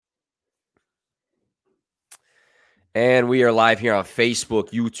And we are live here on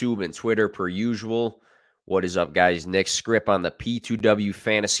Facebook, YouTube, and Twitter per usual. What is up, guys? Nick Script on the P2W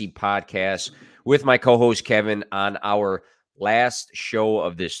Fantasy Podcast with my co-host Kevin on our last show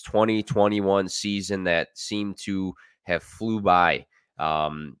of this 2021 season that seemed to have flew by.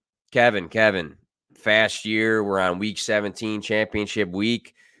 Kevin, fast year. We're on week 17, championship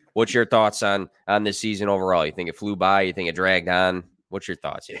week. What's your thoughts on this season overall? You think it flew by? You think it dragged on? What's your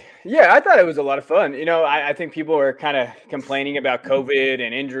thoughts? Yeah, I thought it was a lot of fun. I think people are kind of complaining about COVID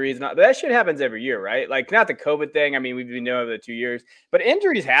and injuries. But that shit happens every year, right? Like, not the COVID thing. I mean, we've been doing it for 2 years, but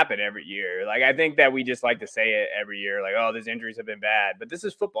injuries happen every year. Like, I think that we just like to say it every year, like, oh, these injuries have been bad. But this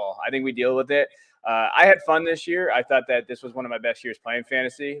is football. I think we deal with it. I had fun this year. I thought that this was one of my best years playing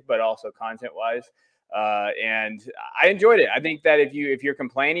fantasy, but also content-wise. And I enjoyed it. I think that if you're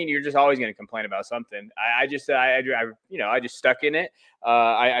complaining, you're just always going to complain about something. I just stuck in it.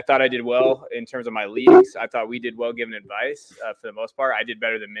 I thought I did well in terms of my leagues. I thought we did well giving advice for the most part. I did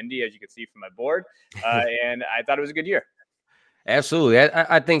better than Mindy, as you can see from my board. And I thought it was a good year. Absolutely.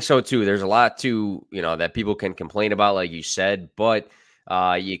 I think so too. There's a lot that people can complain about, like you said, but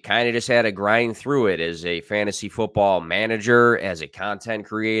you kind of just had to grind through it as a fantasy football manager, as a content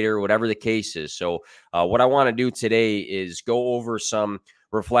creator, whatever the case is. So what I want to do today is go over some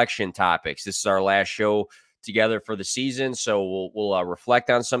reflection topics. This is our last show together for the season, so we'll reflect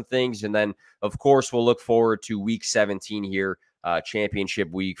on some things, and then of course we'll look forward to week 17 here,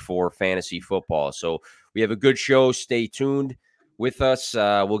 championship week for fantasy football. So we have a good show. Stay tuned with us.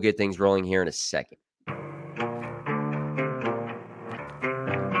 We'll get things rolling here in a second.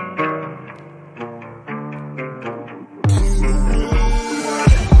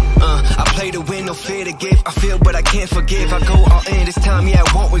 To win, no fear to give. I feel, but I can't forgive. I go all in this time, yeah,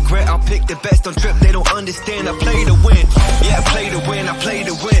 I won't regret. I'll pick the best on trip, they don't understand. I play to win, yeah, I play to win. I play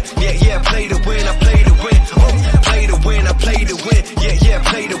to win, yeah, I play to win. I play to win, oh, play to win. I play to win, yeah, I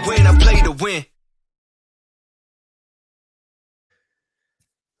play to win. I play to win.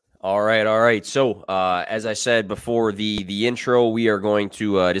 All right. So, as I said before the intro, we are going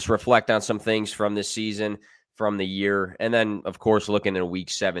to just reflect on some things from this season, from the year, and then, of course, looking at week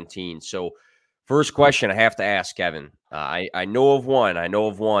 17. So, first question I have to ask, Kevin. I know of one,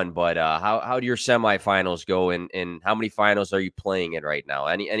 but how do your semifinals go, and how many finals are you playing in right now?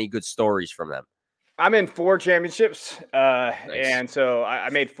 Any good stories from them? I'm in 4 championships, Nice. and so I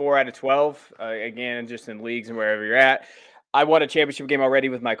made 4 out of 12, again, just in leagues and wherever you're at. I won a championship game already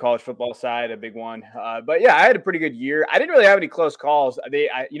with my college football side, a big one. But, yeah, I had a pretty good year. I didn't really have any close calls.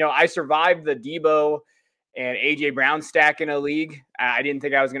 I survived the Debo and A.J. Brown stack in a league. I didn't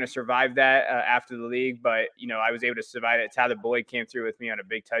think I was going to survive that after the league, but, I was able to survive it. Tyler Boyd came through with me on a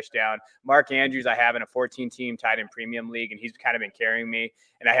big touchdown. Mark Andrews, I have in a 14-team tight end premium league, and he's kind of been carrying me.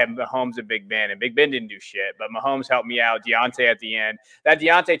 And I have Mahomes and Big Ben, and Big Ben didn't do shit, but Mahomes helped me out. Deontay at the end. That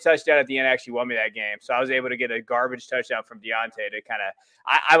Deontay touchdown at the end actually won me that game. So I was able to get a garbage touchdown from Deontay to kind of –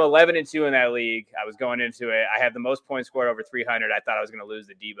 I'm 11-2 in that league. I was going into it. I had the most points scored over 300. I thought I was going to lose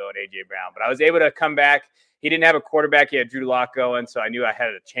to Debo and A.J. Brown, but I was able to come back. He didn't have a quarterback. He had Drew Lock going, so I knew I had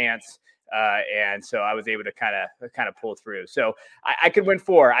a chance. And so I was able to kind of pull through. So I could win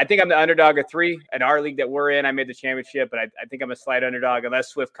 4. I think I'm the underdog of 3 in our league that we're in. I made the championship, but I think I'm a slight underdog. Unless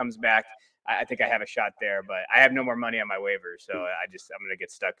Swift comes back, I think I have a shot there. But I have no more money on my waivers, so I'm going to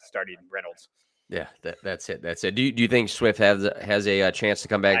get stuck starting Reynolds. Yeah, that's it. Do you think Swift has a chance to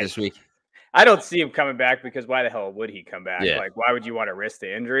come back this week? I don't see him coming back, because why the hell would he come back? Yeah. Like, why would you want to risk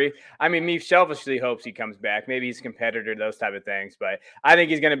the injury? I mean, me selfishly hopes he comes back. Maybe he's a competitor, those type of things. But I think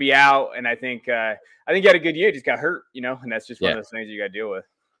he's going to be out, and I think he had a good year. Just got hurt, and that's just one of those things you got to deal with.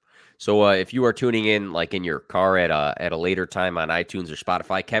 So if you are tuning in, like in your car at a later time on iTunes or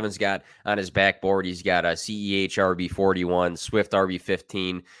Spotify, Kevin's got on his backboard, he's got a CEH RB41, Swift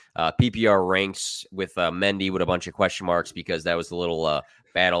RB15, PPR ranks with Mendy with a bunch of question marks, because that was the little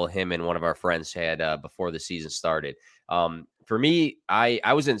battle him and one of our friends had before the season started. For me,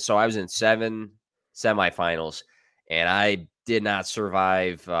 I was in 7 semifinals, and I did not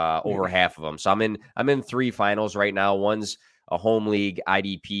survive over half of them. So I'm in 3 finals right now. One's a home league,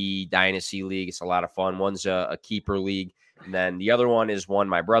 IDP dynasty league. It's a lot of fun. One's a keeper league. And then the other one is one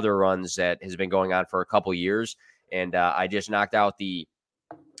my brother runs that has been going on for a couple years. And I just knocked out the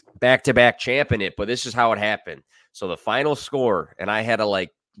back-to-back champ in it, but this is how it happened. So the final score, and I had to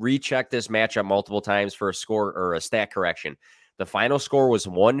recheck this matchup multiple times for a score or a stat correction. The final score was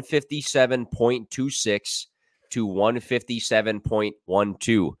 157.26 to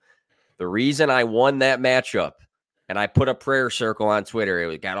 157.12. The reason I won that matchup, and I put a prayer circle on Twitter,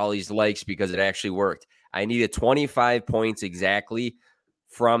 it got all these likes because it actually worked. I needed 25 points exactly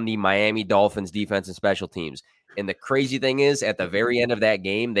from the Miami Dolphins defense and special teams. And the crazy thing is, at the very end of that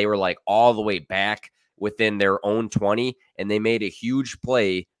game, they were like all the way back within their own 20, and they made a huge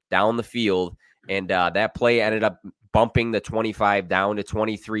play down the field. And that play ended up bumping the 25 down to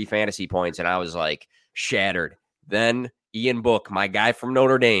 23 fantasy points. And I was like shattered. Then Ian Book, my guy from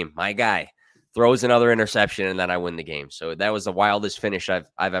Notre Dame, my guy, throws another interception, and then I win the game. So that was the wildest finish I've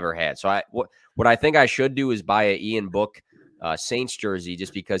ever had. So what I think I should do is buy a Ian Book Saints jersey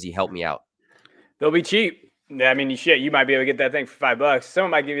just because he helped me out. They'll be cheap. I mean, you might be able to get that thing for $5.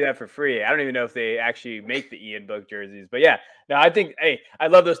 Someone might give you that for free. I don't even know if they actually make the Ian Book jerseys, but yeah, no, I think, hey, I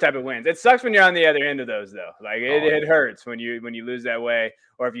love those type of wins. It sucks when you're on the other end of those though. Like it hurts when you lose that way,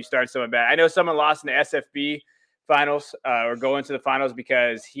 or if you start someone bad. I know someone lost in the SFB finals or go into the finals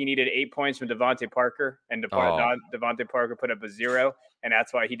because he needed 8 points from Devontae Parker, and Devontae Parker put up a 0, and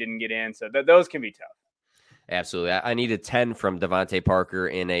that's why he didn't get in. So those can be tough. Absolutely. I needed 10 from Devontae Parker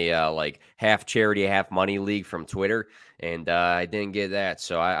in a like half charity, half money league from Twitter, and I didn't get that.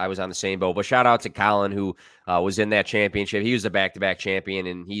 So I was on the same boat. But shout out to Colin, who was in that championship. He was the back-to-back champion,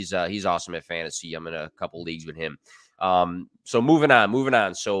 and he's awesome at fantasy. I'm in a couple leagues with him. So moving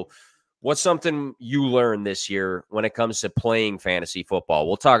on. So what's something you learned this year when it comes to playing fantasy football?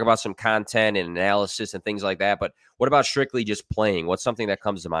 We'll talk about some content and analysis and things like that, but what about strictly just playing? What's something that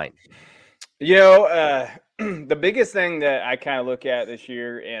comes to mind? The biggest thing that I kind of look at this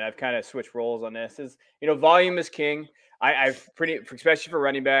year, and I've kind of switched roles on this, is, volume is king. I've especially for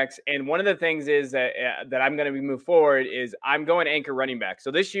running backs. And one of the things is that I'm going to move forward is I'm going anchor running back. So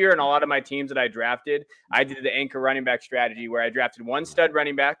this year, in a lot of my teams that I drafted, I did the anchor running back strategy where I drafted one stud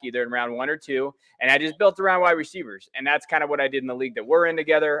running back, either in round 1 or 2, and I just built around wide receivers. And that's kind of what I did in the league that we're in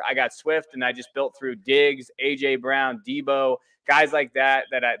together. I got Swift, and I just built through Diggs, AJ Brown, Debo, guys like that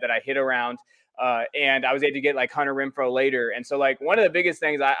I hit around. And I was able to get like Hunter Renfrow later. And so like one of the biggest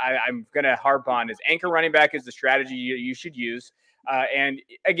things I'm going to harp on is anchor running back is the strategy you should use. And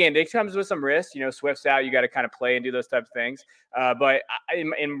again, it comes with some risk. Swift's out, you got to kind of play and do those types of things. But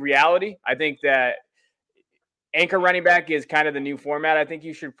in reality, I think that anchor running back is kind of the new format I think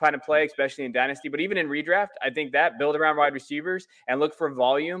you should kind of play, especially in Dynasty. But even in redraft, I think that build around wide receivers and look for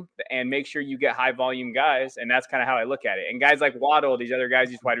volume and make sure you get high volume guys. And that's kind of how I look at it. And guys like Waddle, these other guys,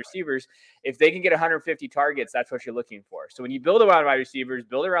 these wide receivers, if they can get 150 targets, that's what you're looking for. So when you build around wide receivers,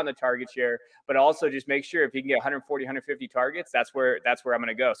 build around the target share, but also just make sure if you can get 140, 150 targets, that's where I'm going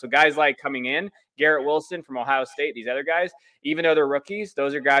to go. So guys like coming in, Garrett Wilson from Ohio State, these other guys, even though they're rookies,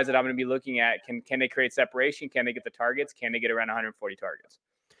 those are guys that I'm going to be looking at. Can they create separation? Can they get the targets? Can they get around 140 targets?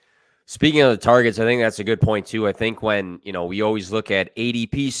 Speaking of the targets, I think that's a good point too. I think when, we always look at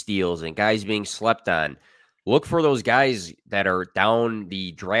ADP steals and guys being slept on, look for those guys that are down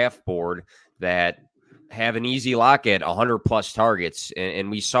the draft board that have an easy lock at 100+ targets.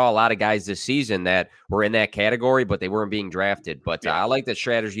 And we saw a lot of guys this season that were in that category, but they weren't being drafted. But I like the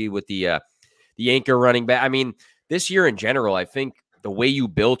strategy with the anchor running back. I mean, this year in general, I think the way you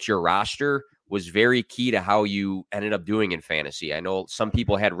built your roster was very key to how you ended up doing in fantasy. I know some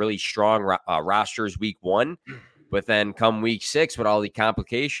people had really strong rosters week 1, but then come week 6 with all the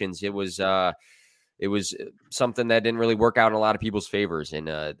complications, it was something that didn't really work out in a lot of people's favors. And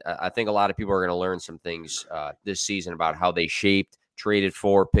I think a lot of people are going to learn some things this season about how they shaped, traded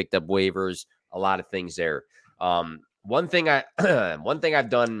for, picked up waivers, a lot of things there. One thing I've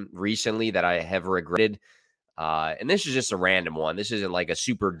done recently that I have regretted, and this is just a random one. This isn't like a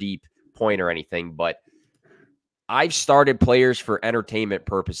super deep point or anything, but I've started players for entertainment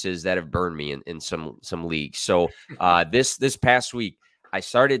purposes that have burned me in some leagues. So this past week, I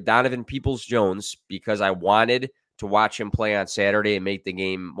started Donovan Peoples-Jones because I wanted to watch him play on Saturday and make the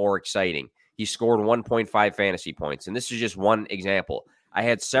game more exciting. He scored 1.5 fantasy points, and this is just one example. I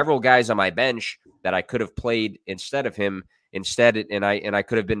had several guys on my bench that I could have played instead of him and I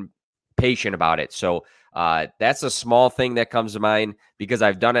could have been patient about it. So that's a small thing that comes to mind because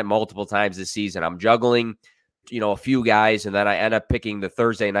I've done it multiple times this season. I'm juggling, a few guys, and then I end up picking the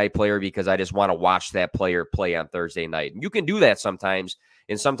Thursday night player because I just want to watch that player play on Thursday night. And you can do that sometimes,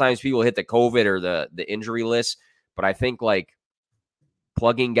 and sometimes people hit the COVID or the injury list. But I think like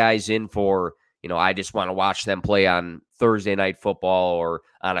plugging guys in for, I just want to watch them play on Thursday night football or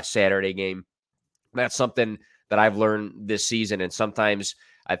on a Saturday game. That's something that I've learned this season. And sometimes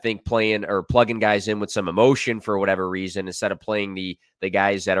I think playing or plugging guys in with some emotion for whatever reason, instead of playing the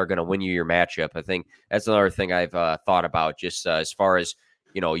guys that are going to win you your matchup. I think that's another thing I've thought about just as far as,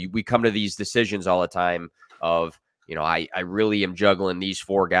 we come to these decisions all the time of, I really am juggling these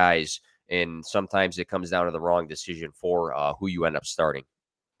 4 guys. And sometimes it comes down to the wrong decision for who you end up starting.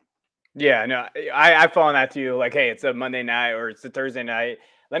 Yeah, no, I fall on that too. Like, hey, it's a Monday night or it's a Thursday night.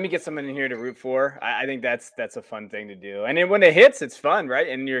 Let me get someone in here to root for. I think that's a fun thing to do. And then when it hits, it's fun, right?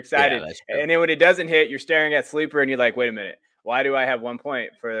 And you're Yeah, excited. that's true. And then when it doesn't hit, you're staring at sleeper and you're like, wait a minute, why do I have 1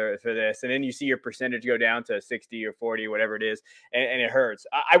 point for this? And then you see your percentage go down to 60 or 40, whatever it is, and it hurts.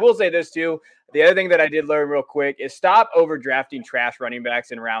 I will say this too. The other thing that I did learn real quick is stop overdrafting trash running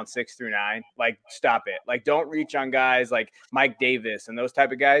backs in round 6 through 9. Like, stop it. Like, don't reach on guys like Mike Davis and those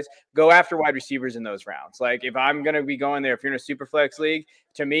type of guys. Go after wide receivers in those rounds. Like, if I'm going to be going there, if you're in a super flex league,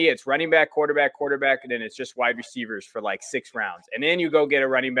 to me, it's running back, quarterback, and then it's just wide receivers for like 6 rounds. And then you go get a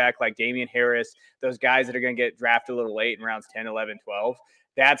running back like Damian Harris, those guys that are going to get drafted a little late in rounds 10, 11, 12.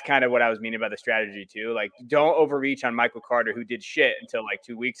 That's kind of what I was meaning by the strategy too. Like, don't overreach on Michael Carter, who did shit until like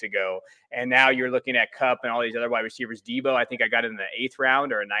 2 weeks ago. And now you're looking at Cup and all these other wide receivers. Debo, I think I got in the 8th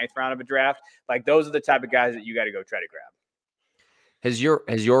round or a 9th round of a draft. Like, those are the type of guys that you got to go try to grab.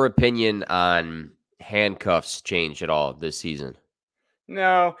 Has your opinion on handcuffs changed at all this season?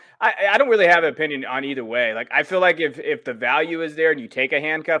 No, I don't really have an opinion on either way. Like, I feel like if the value is there and you take a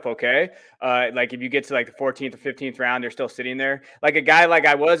handcuff, okay. Like if you get to like the 14th or 15th round, they're still sitting there. Like a guy like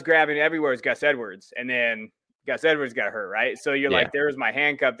I was grabbing everywhere is Gus Edwards, and then Gus Edwards got hurt, right? So you're like, there was my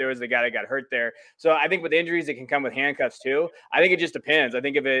handcuff, there was the guy that got hurt there. So I think with injuries, it can come with handcuffs too. I think it just depends. I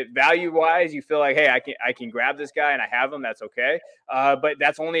think if it value wise, you feel like, hey, I can grab this guy and I have him, that's okay. But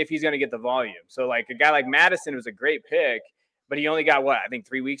that's only if he's going to get the volume. So like a guy like Madison was a great pick. But he only got what? I think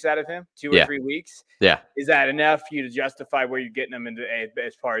 3 weeks out of him, 2 or 3 weeks. Yeah. Is that enough for you to justify where you're getting him into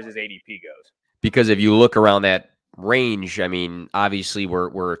as far as his ADP goes? Because if you look around that range, I mean, obviously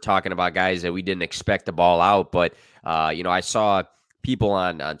we're talking about guys that we didn't expect to ball out, but I saw people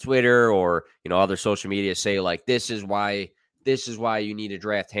on Twitter or other social media say like this is why you need to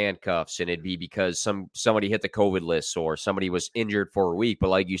draft handcuffs, and it'd be because somebody hit the COVID list or somebody was injured for a week. But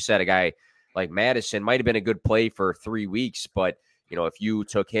like you said, a guy like Madison might have been a good play for 3 weeks, but if you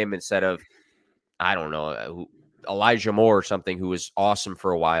took him instead of, I don't know, Elijah Moore or something, who was awesome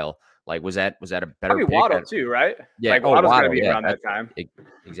for a while, like was that a better Probably pick? Waddle too, right? Yeah, like Waddle's Waddle, going to be around that time.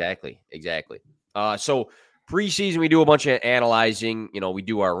 Exactly. So preseason, we do a bunch of analyzing. We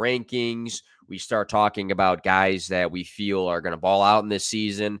do our rankings. We start talking about guys that we feel are going to ball out in this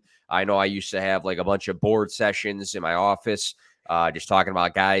season. I know I used to have like a bunch of board sessions in my office, just talking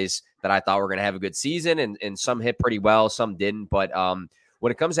about guys that I thought were going to have a good season, and some hit pretty well, some didn't. But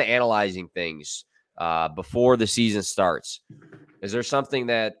when it comes to analyzing things before the season starts, is there something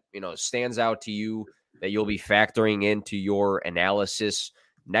that stands out to you that you'll be factoring into your analysis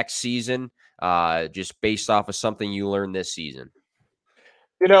next season, just based off of something you learned this season?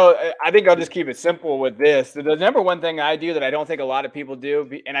 I think I'll just keep it simple with this. The number one thing I do that I don't think a lot of people do,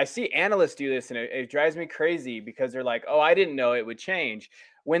 and I see analysts do this, and it drives me crazy because they're like, oh, I didn't know it would change.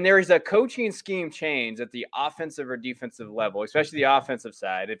 When there's a coaching scheme change at the offensive or defensive level, especially the offensive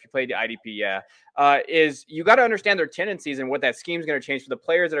side, if you play the IDP, is you got to understand their tendencies and what that scheme is going to change for the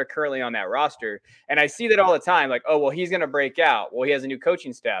players that are currently on that roster. And I see that all the time, like, oh, well, he's going to break out. Well, he has a new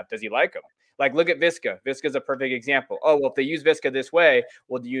coaching staff. Does he like him? Like, look at Visca. Visca's a perfect example. Oh, well, if they use Visca this way,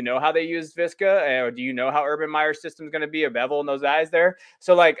 well, do you know how they use Visca? Or do you know how Urban Meyer's system is going to be, a bevel in those eyes there?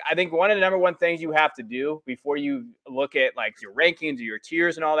 So, like, I think one of the number one things you have to do before you look at, like, your rankings or your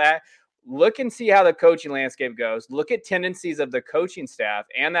tiers and all that, look and see how the coaching landscape goes. Look at tendencies of the coaching staff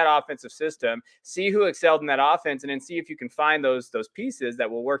and that offensive system. See who excelled in that offense, and then see if you can find those pieces that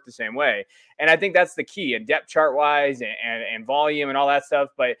will work the same way. And I think that's the key, and depth chart wise and volume and all that stuff.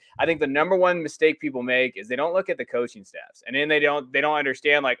 But I think the number one mistake people make is they don't look at the coaching staffs, and then they don't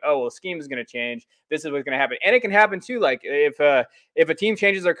understand, like, oh, well, the scheme is going to change. This is what's going to happen. And it can happen too. Like if a team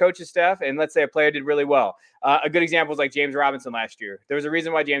changes their coaching staff, and let's say a player did really well. A good example is like James Robinson last year. There was a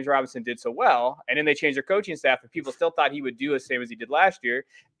reason why James Robinson did so well, and then they changed their coaching staff, and people still thought he would do the same as he did last year.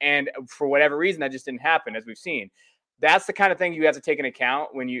 And for whatever reason, that just didn't happen, as we've seen. That's the kind of thing you have to take into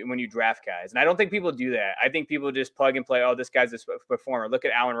account when you draft guys. And I don't think people do that. I think people just plug and play, oh, this guy's a performer. Look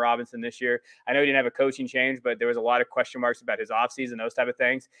at Allen Robinson this year. I know he didn't have a coaching change, but there was a lot of question marks about his offseason, those type of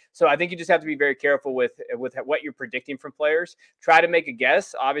things. So I think you just have to be very careful with what you're predicting from players. Try to make a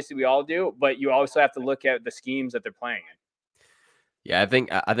guess. Obviously, we all do, but you also have to look at the schemes that they're playing in. Yeah, I think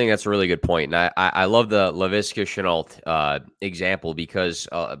that's a really good point. And I love the Laviska Shenault example because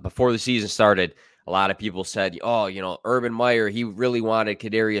before the season started, a lot of people said, oh, Urban Meyer, he really wanted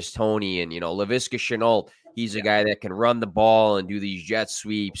Kadarius Toney, and, Laviska Shenault, he's a guy that can run the ball and do these jet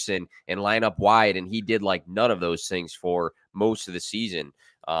sweeps and line up wide. And he did like none of those things for most of the season.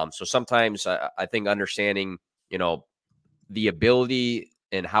 So sometimes I think understanding, the ability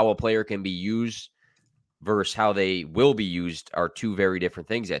and how a player can be used versus how they will be used are two very different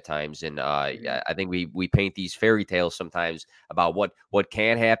things at times. And I think we paint these fairy tales sometimes about what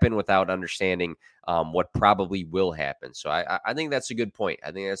can happen without understanding what probably will happen. So I think that's a good point.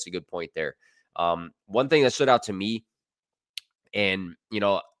 I think that's a good point there. One thing that stood out to me, and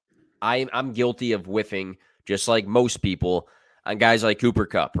I'm guilty of whiffing, just like most people, on guys like Cooper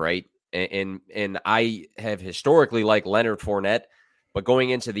Kupp, right? And I have historically liked Leonard Fournette, but going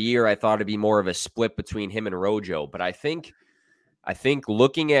into the year, I thought it'd be more of a split between him and Rojo. But I think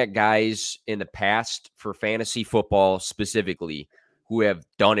looking at guys in the past for fantasy football specifically who have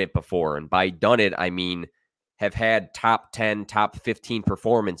done it before, and by done it, I mean have had top 10, top 15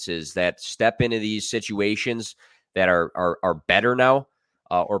 performances that step into these situations that are better now,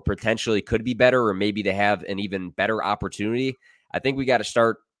 or potentially could be better, or maybe they have an even better opportunity. I think we got to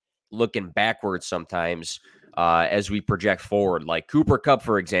start looking backwards sometimes as we project forward. Like Cooper Kupp,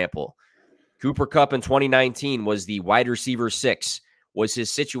 for example. Cooper Kupp in 2019 was the wide receiver 6. Was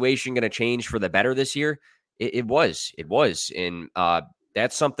his situation going to change for the better this year? It was. And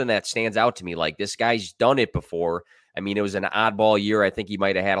that's something that stands out to me. Like, this guy's done it before. I mean, it was an oddball year. I think he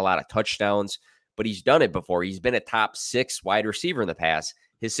might have had a lot of touchdowns, but he's done it before. He's been a top 6 wide receiver in the past.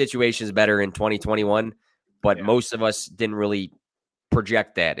 His situation is better in 2021, but most of us didn't really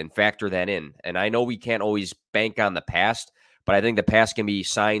project that and factor that in. And I know we can't always bank on the past, but I think the past can be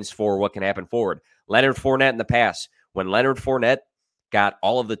signs for what can happen forward. Leonard Fournette in the past, when Leonard Fournette got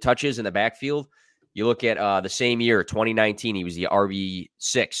all of the touches in the backfield, you look at the same year, 2019, he was the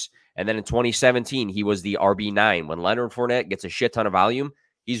RB6. And then in 2017, he was the RB9. When Leonard Fournette gets a shit ton of volume,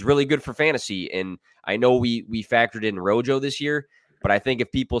 he's really good for fantasy. And I know we factored in Rojo this year, but I think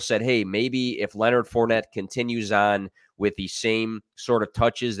if people said, hey, maybe if Leonard Fournette continues on with the same sort of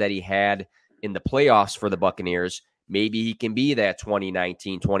touches that he had in the playoffs for the Buccaneers, maybe he can be that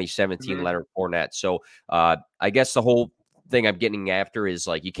 2019, 2017 Leonard Fournette. So I guess the whole thing I'm getting after is,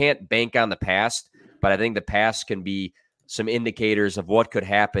 like, you can't bank on the past, but I think the past can be some indicators of what could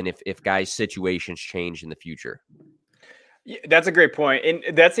happen if guys' situations change in the future. Yeah, that's a great point.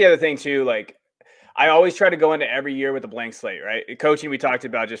 And that's the other thing too. Like, I always try to go into every year with a blank slate, right? Coaching, we talked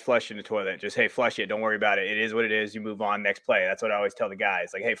about just flushing the toilet. Just, hey, flush it. Don't worry about it. It is what it is. You move on, next play. That's what I always tell the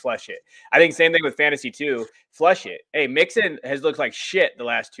guys. Like, hey, flush it. I think same thing with fantasy too. Flush it. Hey, Mixon has looked like shit the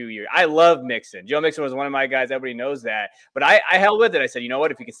last 2 years. I love Mixon. Joe Mixon was one of my guys. Everybody knows that. But I held with it. I said, you know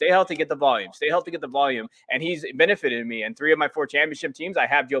what? If you can stay healthy, get the volume. Stay healthy, get the volume. And he's benefited me. And 3 of my 4 championship teams, I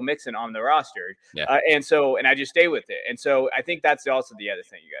have Joe Mixon on the roster. Yeah. And I just stay with it. And so I think that's also the other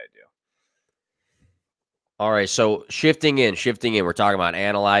thing you got to do. All right, so shifting in, we're talking about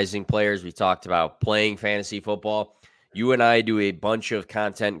analyzing players. We talked about playing fantasy football. You and I do a bunch of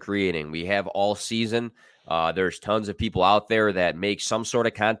content creating. We have all season. There's tons of people out there that make some sort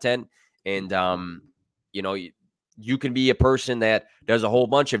of content. And, you can be a person that does a whole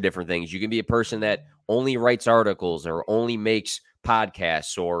bunch of different things. You can be a person that only writes articles or only makes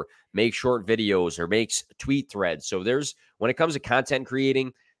podcasts or makes short videos or makes tweet threads. So when it comes to content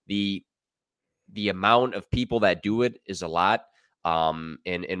creating, the amount of people that do it is a lot.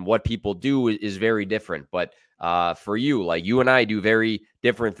 And what people do is very different. But for you, like, you and I do very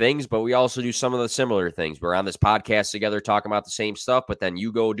different things, but we also do some of the similar things. We're on this podcast together talking about the same stuff, but then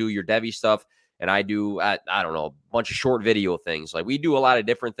you go do your Devy stuff and I do, I don't know, a bunch of short video things. Like, we do a lot of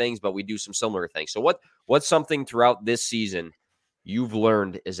different things, but we do some similar things. So what's something throughout this season you've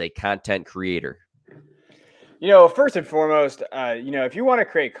learned as a content creator? First and foremost, if you want to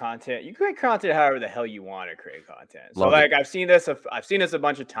create content, you create content however the hell you want to create content. So, I've seen this a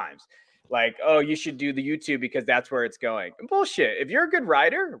bunch of times. Like, oh, you should do the YouTube because that's where it's going. Bullshit. If you're a good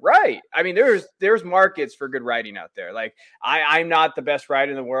writer, write. I mean, there's markets for good writing out there. Like, I'm not the best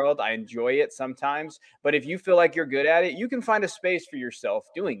writer in the world. I enjoy it sometimes. But if you feel like you're good at it, you can find a space for yourself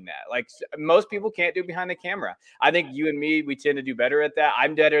doing that. Like, most people can't do behind the camera. I think you and me, we tend to do better at that.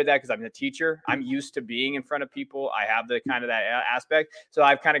 I'm better at that because I'm a teacher. I'm used to being in front of people. I have the kind of that aspect. So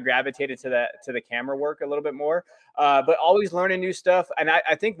I've kind of gravitated to the camera work a little bit more. But always learning new stuff. And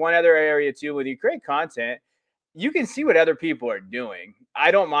I think one other area too, when you create content, you can see what other people are doing. I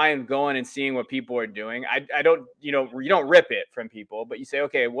don't mind going and seeing what people are doing. I don't, you don't rip it from people, but you say,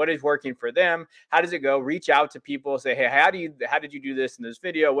 okay, what is working for them? How does it go? Reach out to people, say, hey, how did you do this in this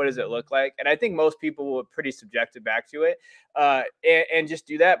video? What does it look like? And I think most people will pretty subjective back to it, and just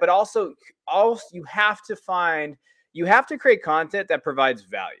do that. But also you have to create content that provides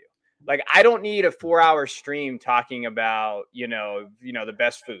value. Like, I don't need a 4-hour stream talking about, the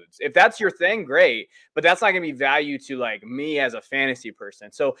best foods. If that's your thing, great, but that's not going to be value to like me as a fantasy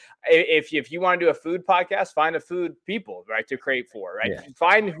person. So if you want to do a food podcast, find a food people, right, to create for, right? Yeah.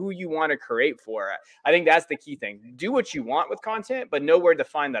 Find who you want to create for. I think that's the key thing. Do what you want with content, but know where to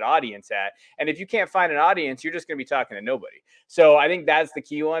find that audience at. And if you can't find an audience, you're just going to be talking to nobody. So I think that's the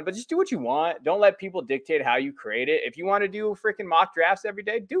key one, but just do what you want. Don't let people dictate how you create it. If you want to do freaking mock drafts every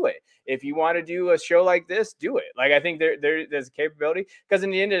day, do it. If you want to do a show like this, do it. Like, I think there's a capability, because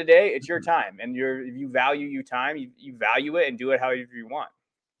in the end of the day, it's your time, and if you value your time, you value it and do it however you want.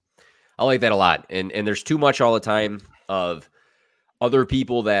 I like that a lot. And there's too much all the time of other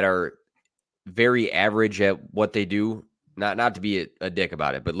people that are very average at what they do. Not to be a dick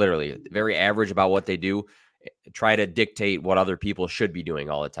about it, but literally very average about what they do. Try to dictate what other people should be doing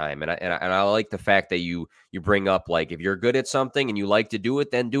all the time. And I like the fact that you bring up, like, if you're good at something and you like to do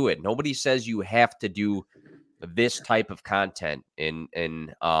it, then do it. Nobody says you have to do this type of content. And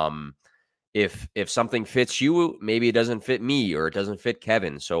if something fits you, maybe it doesn't fit me, or it doesn't fit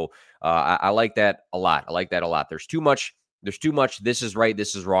Kevin. So I like that a lot. I like that a lot. There's too much. This is right,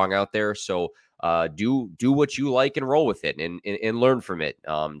 this is wrong out there. So do what you like and roll with it, and learn from it.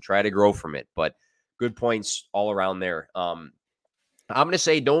 Try to grow from it. But good points all around there. I'm going to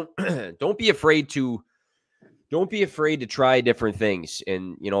say don't be afraid to try different things.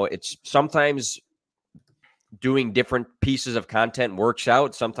 And it's sometimes doing different pieces of content works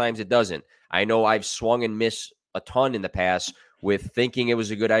out. Sometimes it doesn't. I know I've swung and missed a ton in the past with thinking it was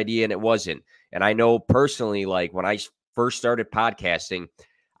a good idea and it wasn't. And I know personally, like, when I first started podcasting,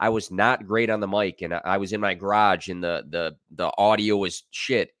 I was not great on the mic, and I was in my garage, and the audio was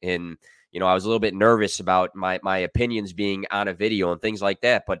shit. And I was a little bit nervous about my opinions being on a video and things like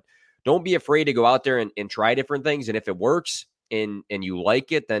that. But don't be afraid to go out there and try different things. And if it works and you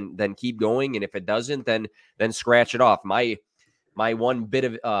like it, then keep going. And if it doesn't, then scratch it off. My one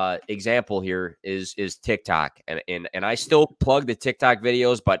bit of example here is TikTok. And I still plug the TikTok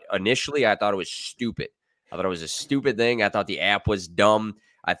videos, but initially I thought it was stupid. I thought it was a stupid thing. I thought the app was dumb.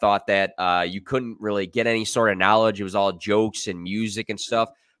 I thought that you couldn't really get any sort of knowledge. It was all jokes and music and stuff.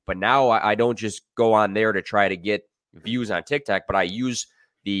 But now I don't just go on there to try to get views on TikTok, but I use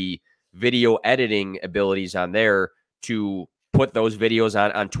the video editing abilities on there to put those videos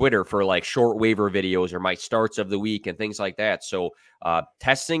on Twitter for like short waiver videos or my starts of the week and things like that. So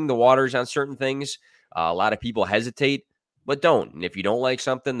testing the waters on certain things, a lot of people hesitate, but don't. And if you don't like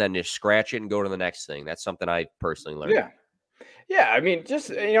something, then just scratch it and go to the next thing. That's something I personally learned. Yeah. Yeah, I mean, just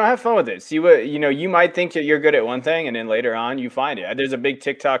have fun with it. See what you might think that you're good at one thing, and then later on you find it. There's a big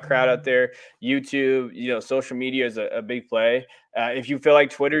TikTok crowd out there. YouTube, social media is a big play. If you feel like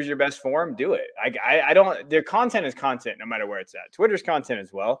Twitter's your best form, do it. I don't. Their content is content, no matter where it's at. Twitter's content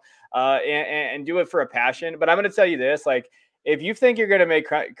as well, and do it for a passion. But I'm going to tell you this: like, if you think you're going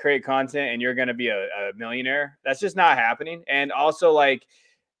to create content and you're going to be a millionaire, that's just not happening. And also, like,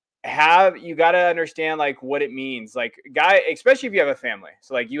 you got to understand like what it means, like, especially if you have a family.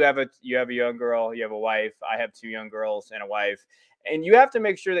 So like you have a young girl, you have a wife. I have 2 young girls and a wife, and you have to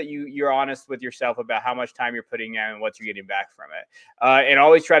make sure that you're honest with yourself about how much time you're putting in and what you're getting back from it. And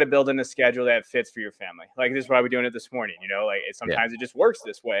always try to build in a schedule that fits for your family. Like, this is why we're doing it this morning, sometimes it just works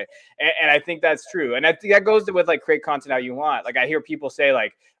this way. And I think that's true. And I think that goes with like create content how you want. Like, I hear people say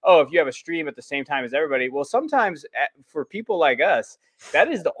like, oh, if you have a stream at the same time as everybody, well, sometimes for people like us,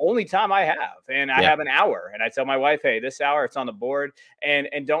 that is the only time I have. And I have an hour, and I tell my wife, hey, this hour it's on the board, and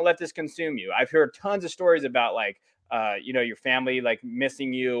don't let this consume you. I've heard tons of stories about like, your family like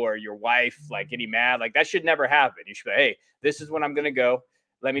missing you, or your wife like getting mad. Like, that should never happen. You should be, hey, this is when I'm going to go.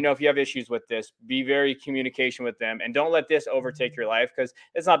 Let me know if you have issues with this. Be very communication with them, and don't let this overtake your life, because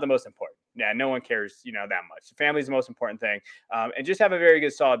it's not the most important. Yeah, no one cares, that much. The family is the most important thing, and just have a very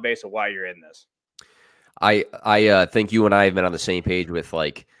good solid base of why you're in this. I think you and I have been on the same page with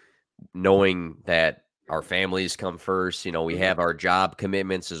like knowing that our families come first. We have our job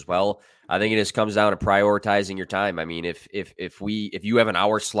commitments as well. I think it just comes down to prioritizing your time. I mean, if you have an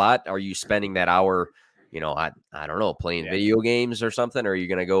hour slot, are you spending that hour, I don't know, playing video games or something? Or are you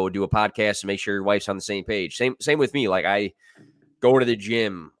going to go do a podcast and make sure your wife's on the same page? Same with me. Like, I go to the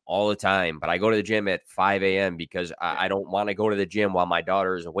gym all the time, but I go to the gym at 5 a.m. because I don't want to go to the gym while my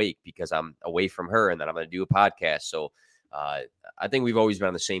daughter is awake, because I'm away from her, and then I'm going to do a podcast. So I think we've always been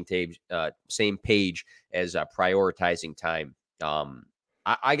on the same page as prioritizing time.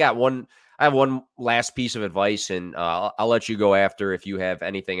 I have one last piece of advice, and I'll let you go after if you have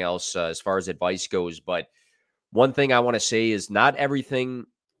anything else as far as advice goes. But one thing I want to say is not everything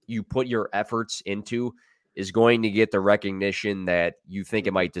you put your efforts into is going to get the recognition that you think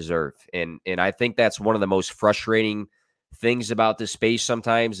it might deserve. And I think that's one of the most frustrating things about this space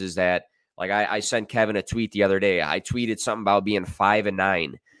sometimes is that, like, I sent Kevin a tweet the other day. I tweeted something about being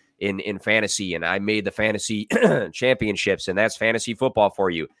 5-9 in fantasy, and I made the fantasy championships, and that's fantasy football for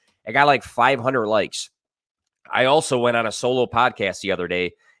you. I got like 500 likes. I also went on a solo podcast the other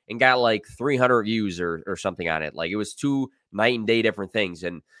day and got like 300 views or something on it. Like, it was two night and day different things.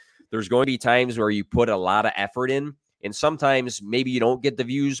 And there's going to be times where you put a lot of effort in, and sometimes maybe you don't get the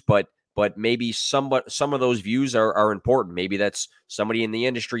views, but maybe some of those views are important. Maybe that's somebody in the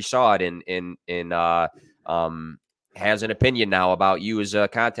industry saw it and has an opinion now about you as a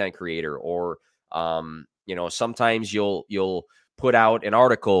content creator, or sometimes you'll put out an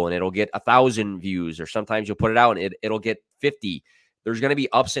article and it'll get 1,000 views, or sometimes you'll put it out and it'll get 50. There's going to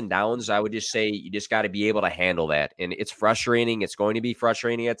be ups and downs. I would just say you just got to be able to handle that. And it's frustrating. It's going to be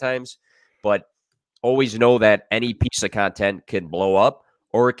frustrating at times, but always know that any piece of content can blow up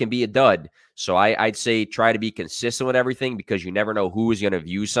or it can be a dud. So I'd say try to be consistent with everything, because you never know who is going to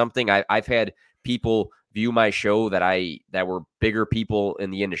view something. I've had people view my show that were bigger people in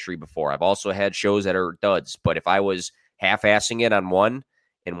the industry before. I've also had shows that are duds, but if I was half-assing it on one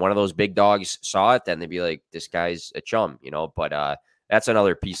and one of those big dogs saw it, then they'd be like, this guy's a chum, but that's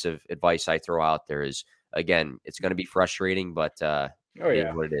another piece of advice I throw out there is, again, it's going to be frustrating, but it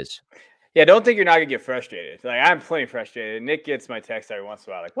is what it is. Yeah, don't think you're not gonna get frustrated. Like, I'm plenty frustrated. Nick gets my text every once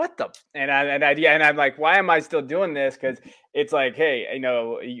in a while, like, "What the?" And I'm like, "Why am I still doing this?" Because it's like, hey,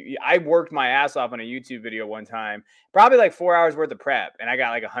 I worked my ass off on a YouTube video one time, probably like 4 hours worth of prep, and I got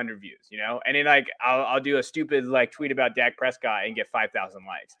like 100 views, And then like I'll do a stupid like tweet about Dak Prescott and get 5,000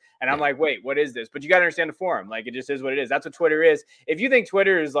 likes, and I'm like, wait, what is this? But you got to understand the forum. Like, it just is what it is. That's what Twitter is. If you think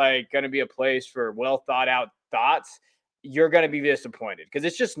Twitter is like going to be a place for well thought out thoughts, you're going to be disappointed, because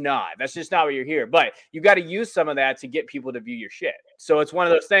it's just not. That's just not what you're here. But you got to use some of that to get people to view your shit. So it's one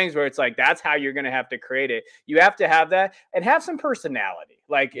of those things where it's like, that's how you're going to have to create it. You have to have that and have some personality.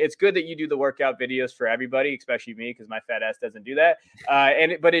 Like, it's good that you do the workout videos for everybody, especially me, because my fat ass doesn't do that.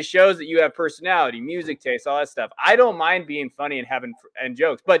 But it shows that you have personality, music taste, all that stuff. I don't mind being funny and having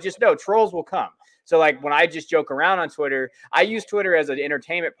jokes, but just know trolls will come. So like when I just joke around on Twitter, I use Twitter as an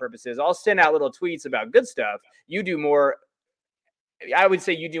entertainment purposes. I'll send out little tweets about good stuff. You do more. I would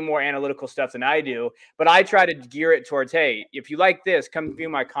say you do more analytical stuff than I do, but I try to gear it towards, hey, if you like this, come view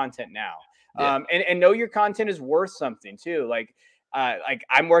my content now. Yeah. And know your content is worth something too. Like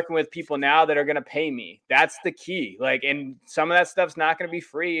I'm working with people now that are going to pay me. That's the key. Like, and some of that stuff's not going to be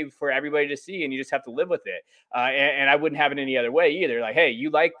free for everybody to see, and you just have to live with it. And I wouldn't have it any other way either. Like, hey, you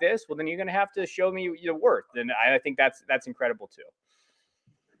like this? Well, then you're going to have to show me your worth. And I think that's incredible too.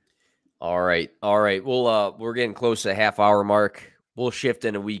 All right. Well, we're getting close to the half-hour mark. We'll shift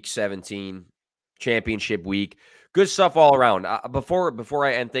into week 17, championship week. Good stuff all around. Before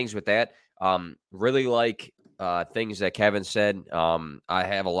I end things with that, really like things that Kevin said. I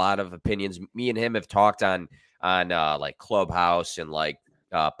have a lot of opinions. Me and him have talked on like Clubhouse and like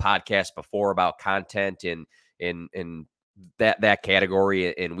podcasts before about content and in that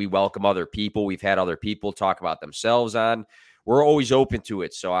category. And we welcome other people. We've had other people talk about themselves on. We're always open to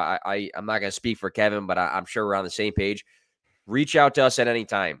it. So I'm not going to speak for Kevin, but I'm sure we're on the same page. Reach out to us at any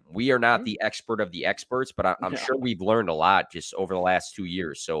time. We are not the expert of the experts, but I'm sure we've learned a lot just over the last 2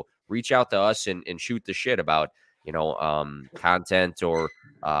 years. So reach out to us and shoot the shit about, content or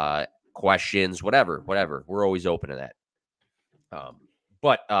questions, whatever. We're always open to that.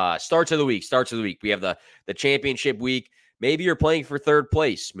 But starts of the week. We have the championship week. Maybe you're playing for third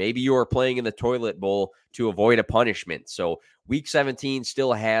place. Maybe you are playing in the toilet bowl to avoid a punishment. So week 17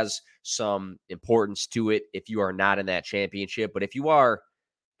 still has some importance to it if you are not in that championship. But if you are,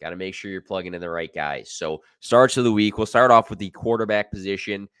 got to make sure you're plugging in the right guys. So starts of the week, we'll start off with the quarterback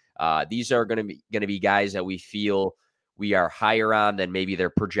position. These are going to be guys that we feel we are higher on than maybe their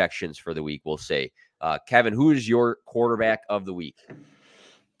projections for the week, we'll say. Kevin, who is your quarterback of the week?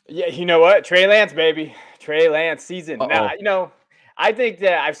 Yeah, you know what? Trey Lance, baby. Trey Lance season. Now, I think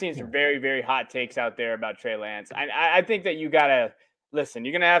that I've seen some very, very hot takes out there about Trey Lance. I think that you got to listen.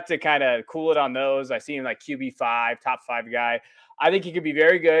 You're going to have to kind of cool it on those. I see him like QB5, top 5 guy. I think he could be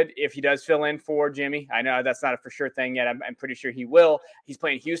very good if he does fill in for Jimmy. I know that's not a for sure thing yet. I'm pretty sure he will. He's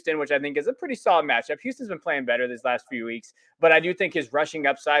playing Houston, which I think is a pretty solid matchup. Houston's been playing better these last few weeks, but I do think his rushing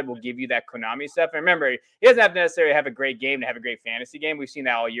upside will give you that Konami stuff. And remember, he doesn't have to necessarily have a great game to have a great fantasy game. We've seen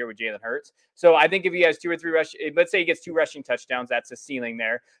that all year with Jalen Hurts. So I think if he has 2 or 3 let's say he gets 2 rushing touchdowns, that's a ceiling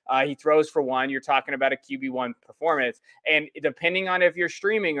there. He throws for 1. You're talking about a QB1 performance. And depending on if you're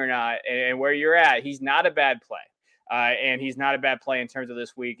streaming or not and where you're at, he's not a bad play. and he's not a bad play in terms of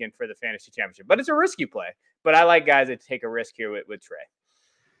this week and for the fantasy championship. But it's a risky play. But I like guys that take a risk here with Trey.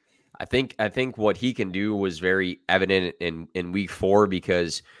 I think what he can do was very evident in week 4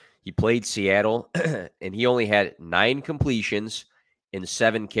 because he played Seattle and he only had 9 completions and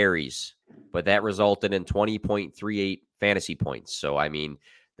 7 carries, but that resulted in 20.38 fantasy points. So, I mean,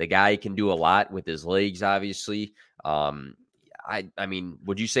 the guy can do a lot with his legs, obviously. I mean,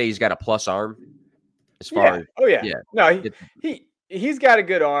 would you say he's got a plus arm as far as? Oh, yeah. No, he's got a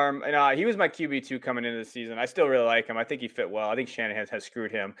good arm. And he was my QB2 coming into the season. I still really like him. I think he fit well. I think Shanahan has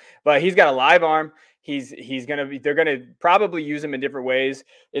screwed him, but he's got a live arm. They're going to probably use him in different ways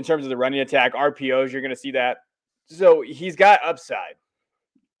in terms of the running attack, RPOs. You're going to see that. So he's got upside.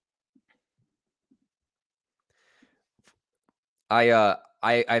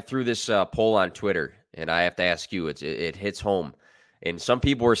 I threw this poll on Twitter, and I have to ask you. It hits home, and some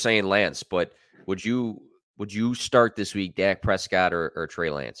people were saying Lance, but would you start this week Dak Prescott or Trey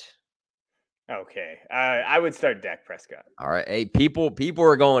Lance? Okay, I would start Dak Prescott. All right, hey, people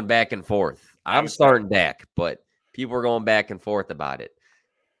are going back and forth. I'm starting Dak, but people are going back and forth about it.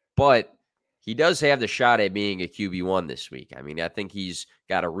 But he does have the shot at being a QB1 this week. I mean, I think he's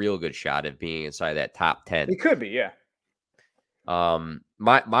got a real good shot at being inside that top 10. He could be, yeah.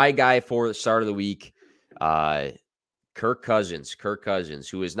 My guy for the start of the week, Kirk Cousins,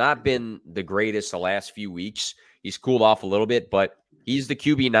 who has not been the greatest the last few weeks. He's cooled off a little bit, but he's the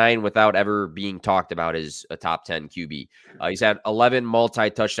QB9 without ever being talked about as a top 10 QB. He's had 11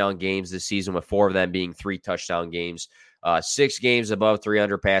 multi-touchdown games this season, with 4 of them being 3-touchdown games. 6 games above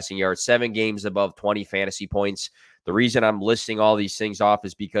 300 passing yards, 7 games above 20 fantasy points. The reason I'm listing all these things off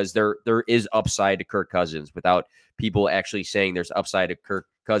is because there is upside to Kirk Cousins without people actually saying there's upside to Kirk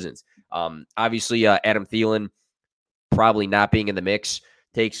Cousins. Obviously, Adam Thielen probably not being in the mix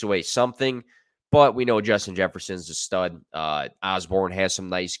takes away something, but we know Justin Jefferson's a stud. Osborne has some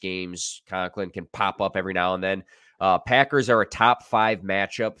nice games. Conklin can pop up every now and then. Packers are a top 5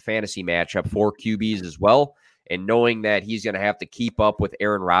 fantasy matchup for QBs as well. And knowing that he's going to have to keep up with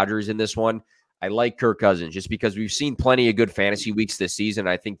Aaron Rodgers in this one, I like Kirk Cousins just because we've seen plenty of good fantasy weeks this season.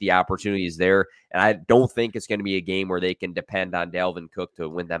 I think the opportunity is there, and I don't think it's going to be a game where they can depend on Dalvin Cook to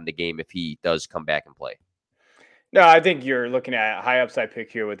win them the game if he does come back and play. No, I think you're looking at a high upside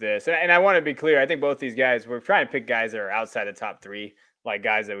pick here with this. And I want to be clear. I think both these guys, we're trying to pick guys that are outside the top 3, like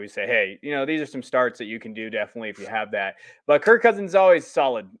guys that we say, hey, these are some starts that you can do definitely if you have that. But Kirk Cousins is always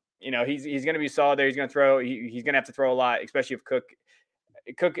solid. He's going to be solid there. He's going to throw. He's going to have to throw a lot, especially if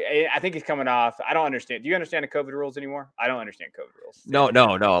Cook, I think he's coming off. I don't understand. Do you understand the COVID rules anymore? I don't understand COVID rules.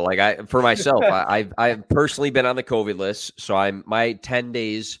 No. Like for myself, I've personally been on the COVID list. So my 10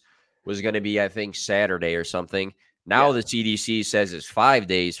 days was going to be, I think, Saturday or something. Now the CDC says it's 5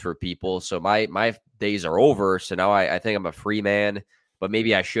 days for people. So my days are over. So now I think I'm a free man, but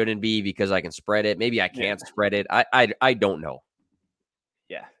maybe I shouldn't be because I can spread it. Maybe I can't spread it. I don't know.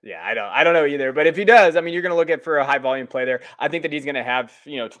 Yeah. I don't know either. But if he does, I mean, you're going to look at for a high volume play there. I think that he's going to have,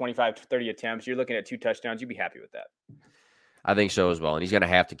 25 to 30 attempts. You're looking at 2 touchdowns. You'd be happy with that. I think so as well. And he's going to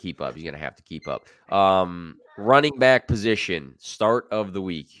have to keep up. Running back position, start of the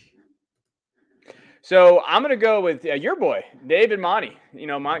week. So I'm going to go with your boy, David Monty,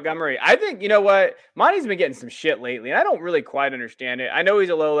 Montgomery. I think, you know what? Monty's been getting some shit lately, and I don't really quite understand it. I know he's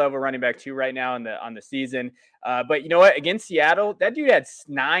a low-level running back too right now on the season. But you know what? Against Seattle, that dude had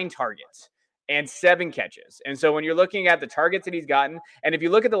 9 targets and 7 catches. And so when you're looking at the targets that he's gotten, and if you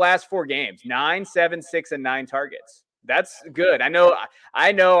look at the last 4 games, 9, 7, 6, and 9 targets. That's good. I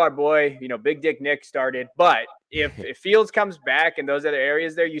know our boy, Big Dick Nick started, but if Fields comes back in those other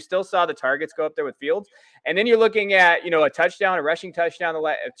areas there, you still saw the targets go up there with Fields. And then you're looking at, a touchdown, a rushing touchdown,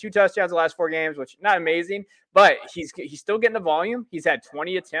 2 touchdowns the last 4 games, which not amazing, but he's still getting the volume. He's had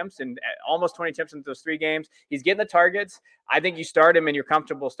 20 attempts and almost 20 attempts in those 3 games. He's getting the targets. I think you start him and you're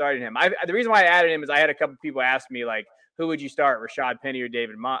comfortable starting him. The reason why I added him is I had a couple people ask me, like, who would you start, Rashad Penny or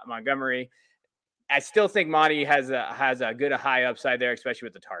David Montgomery? I still think Monty has a good high upside there, especially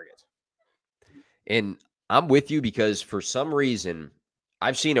with the targets. And I'm with you because for some reason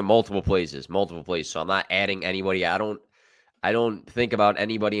I've seen him multiple places. So I'm not adding anybody. I don't think about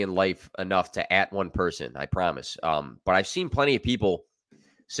anybody in life enough to add one person. I promise. But I've seen plenty of people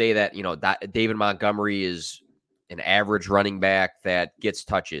say that that David Montgomery is an average running back that gets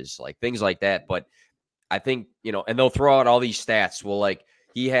touches, like things like that. But I think and they'll throw out all these stats. Well, like,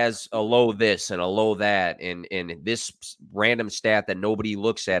 he has a low this and a low that, and this random stat that nobody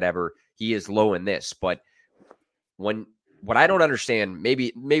looks at ever, he is low in this. But what I don't understand,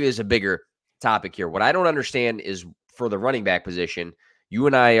 maybe there's a bigger topic here. What I don't understand is for the running back position, you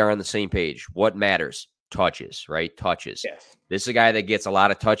and I are on the same page. What matters? touches, right? Touches. Yes. This is a guy that gets a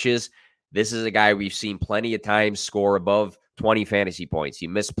lot of touches. This is a guy we've seen plenty of times score above 20 fantasy points. He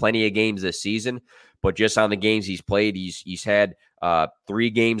missed plenty of games this season, but just on the games he's played, he's had 3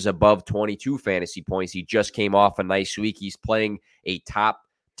 games above 22 fantasy points. He just came off a nice week. He's playing a top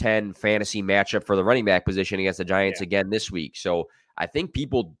 10 fantasy matchup for the running back position against the Giants again this week. So I think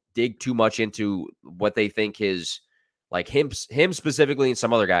people dig too much into what they think his, like him specifically and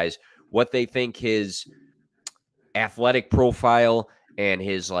some other guys, what they think his athletic profile and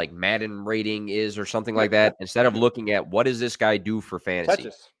his like Madden rating is or something like that, instead of looking at what does this guy do for fantasy.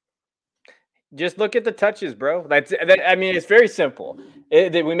 Touches. Just look at the touches, bro. I mean, it's very simple.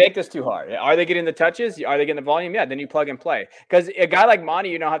 We make this too hard. Are they getting the touches? Are they getting the volume? Yeah, then you plug and play. Because a guy like Monty,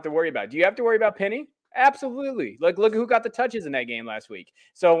 you don't have to worry about. Do you have to worry about Penny? Absolutely. Like, look who got the touches in that game last week.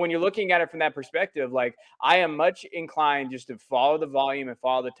 So when you're looking at it from that perspective, like I am much inclined just to follow the volume and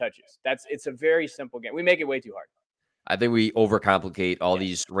follow the touches. It's a very simple game. We make it way too hard. I think we overcomplicate all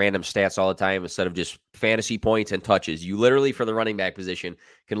these random stats all the time instead of just fantasy points and touches. You literally, for the running back position,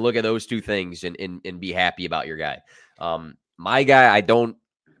 can look at those two things and be happy about your guy. My guy,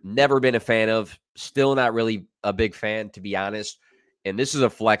 never been a fan of, still not really a big fan, to be honest. And this is a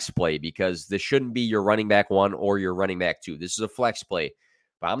flex play because this shouldn't be your running back 1 or your running back 2. This is a flex play.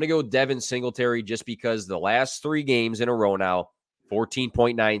 But I'm going to go Devin Singletary just because the last 3 games in a row now,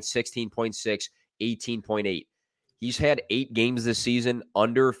 14.9, 16.6, 18.8. He's had 8 games this season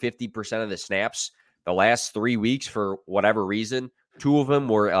under 50% of the snaps. The last 3 weeks, for whatever reason, 2 of them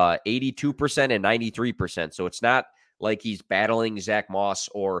were 82% and 93%. So it's not like he's battling Zach Moss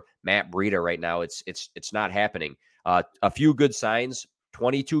or Matt Breida right now. It's not happening. A few good signs: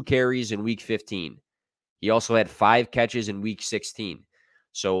 22 carries in week 15. He also had 5 catches in week 16.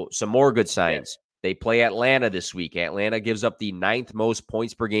 So some more good signs. They play Atlanta this week. Atlanta gives up the 9th most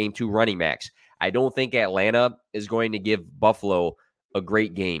points per game to running backs. I don't think Atlanta is going to give Buffalo a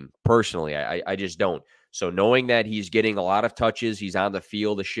great game. Personally, I just don't. So knowing that he's getting a lot of touches, he's on the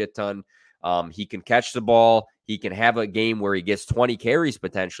field a shit ton. He can catch the ball. He can have a game where he gets 20 carries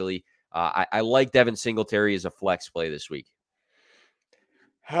potentially. I like Devin Singletary as a flex play this week.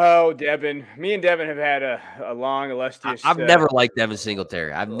 Oh, Devin. Me and Devin have had a long, illustrious... I've never liked Devin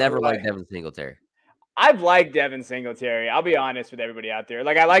Singletary. I've liked Devin Singletary. I'll be honest with everybody out there.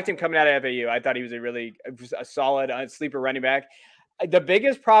 Like, I liked him coming out of FAU. I thought he was a solid sleeper running back. The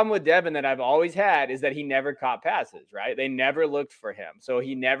biggest problem with Devin that I've always had is that he never caught passes, right? They never looked for him. So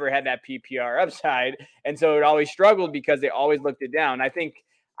he never had that PPR upside. And so it always struggled because they always looked it down. I think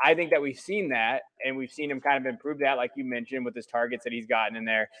that we've seen that, and we've seen him kind of improve that, like you mentioned, with his targets that he's gotten in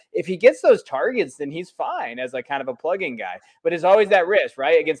there. If he gets those targets, then he's fine as like kind of a plug-in guy. But there's always that risk,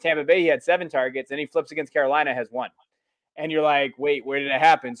 right? Against Tampa Bay, he had 7 targets, and he flips against Carolina, has 1. And you're like, wait, where did it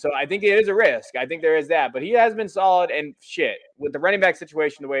happen? So I think it is a risk. I think there is that. But he has been solid, and shit, with the running back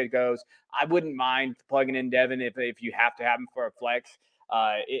situation the way it goes, I wouldn't mind plugging in Devin if you have to have him for a flex.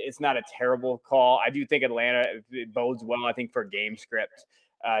 It's not a terrible call. I do think Atlanta, it bodes well, I think, for game script.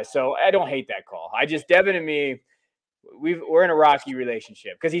 So I don't hate that call. Devin and me, we're in a rocky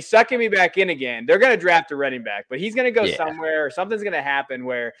relationship because he's sucking me back in again. They're going to draft a running back, but he's going to go somewhere, or something's going to happen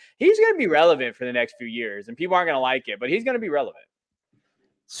where he's going to be relevant for the next few years, and people aren't going to like it, but he's going to be relevant.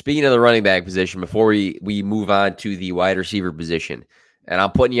 Speaking of the running back position, before we move on to the wide receiver position, and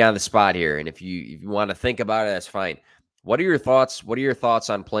I'm putting you on the spot here, and if you want to think about it, that's fine. What are your thoughts? What are your thoughts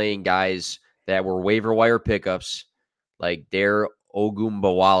on playing guys that were waiver wire pickups like Dare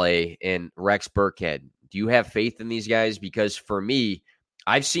Ogunbowale and Rex Burkhead? Do you have faith in these guys? Because for me,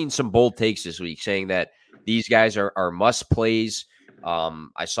 I've seen some bold takes this week saying that these guys are must plays.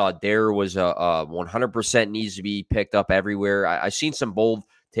 I saw Dare was a 100% needs to be picked up everywhere. I've seen some bold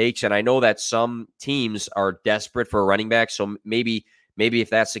takes, and I know that some teams are desperate for a running back. So maybe if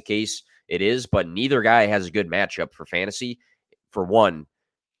that's the case, it is. But neither guy has a good matchup for fantasy, for one.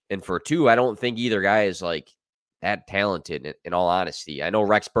 And for two, I don't think either guy is like that talented, in all honesty. I know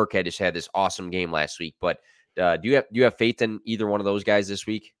Rex Burkhead just had this awesome game last week, but do you have faith in either one of those guys this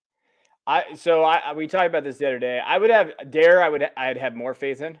week? We talked about this the other day. I would have Dare. I'd have more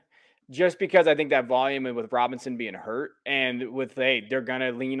faith in, just because I think that volume, and with Robinson being hurt, and with they're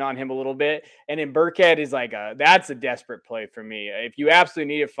gonna lean on him a little bit. And then Burkhead is like that's a desperate play for me. If you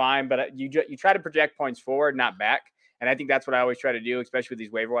absolutely need it, fine, but you try to project points forward, not back. And I think that's what I always try to do, especially with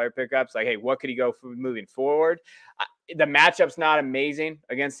these waiver wire pickups. Like, hey, what could he go for moving forward? The matchup's not amazing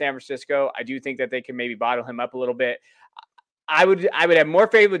against San Francisco. I do think that they can maybe bottle him up a little bit. I would have more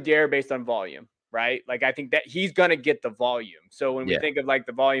faith with Dare based on volume, right? Like, I think that he's going to get the volume. So when we think of like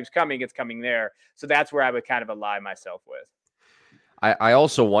the volume's coming, it's coming there. So that's where I would kind of ally myself with. I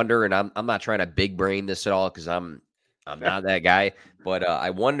also wonder, and I'm not trying to big brain this at all because I'm not that guy, but I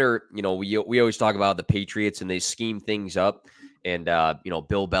wonder, we always talk about the Patriots and they scheme things up, and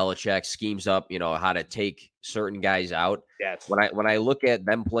Bill Belichick schemes up, how to take certain guys out. Yes. When I look at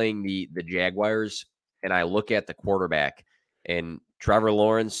them playing the Jaguars, and I look at the quarterback and Trevor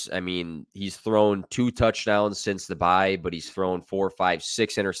Lawrence, I mean, he's thrown 2 touchdowns since the bye, but he's thrown 4, 5,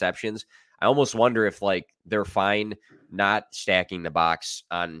 6 interceptions. I almost wonder if they're fine not stacking the box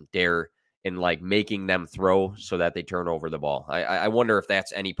on Dare and making them throw so that they turn over the ball. I wonder if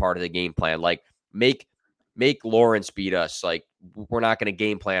that's any part of the game plan. Make Lawrence beat us. We're not going to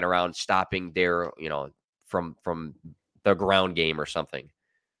game plan around stopping Dare, from the ground game or something.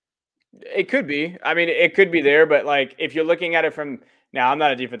 It could be. I mean, it could be there, but if you're looking at it from now, I'm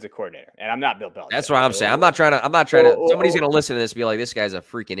not a defensive coordinator, and I'm not Bill Belichick. That's what I'm saying. I'm not trying to. Somebody's going to listen to this and be like, "This guy's a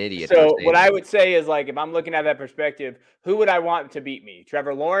freaking idiot." So what I would say is, if I'm looking at that perspective, who would I want to beat me?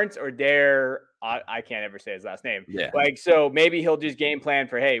 Trevor Lawrence or Dare? I can't ever say his last name. Yeah. So maybe he'll just game plan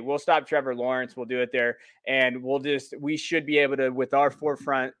for, hey, we'll stop Trevor Lawrence. We'll do it there. And we should be able to, with our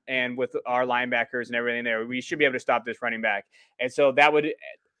forefront and with our linebackers and everything there, we should be able to stop this running back. And so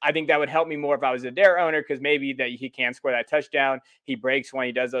I think that would help me more if I was a Dare owner, because maybe that he can score that touchdown. He breaks when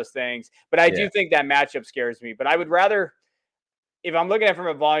he does those things. But I do think that matchup scares me. But I would rather, if I'm looking at it from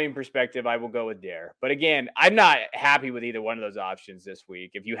a volume perspective, I will go with Dare. But again, I'm not happy with either one of those options this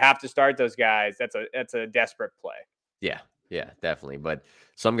week. If you have to start those guys, that's a desperate play. Yeah, definitely. But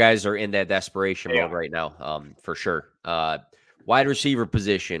some guys are in that desperation mode right now, for sure. Wide receiver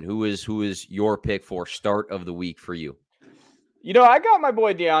position. Who is your pick for start of the week for you? I got my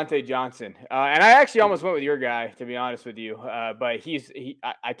boy Deontay Johnson, and I actually almost went with your guy, to be honest with you. But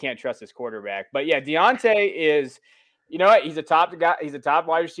I can't trust his quarterback. But yeah, Deontay is, he's a top guy. He's a top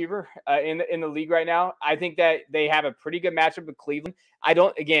wide receiver in the league right now. I think that they have a pretty good matchup with Cleveland.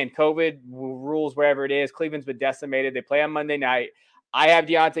 COVID rules wherever it is. Cleveland's been decimated. They play on Monday night. I have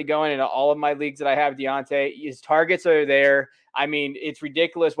Deontay going into all of my leagues that I have Deontay. His targets are there. I mean, it's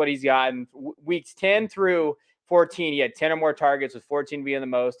ridiculous what he's gotten. Weeks 10 through 14, he had 10 or more targets, with 14 being the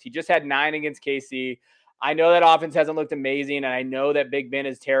most. He just had 9 against KC. I know that offense hasn't looked amazing, and I know that Big Ben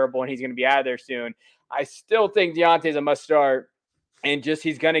is terrible and he's going to be out of there soon. I still think Deontay's a must start, and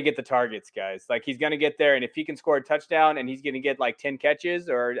he's going to get the targets, guys. He's going to get there, and if he can score a touchdown and he's going to get 10 catches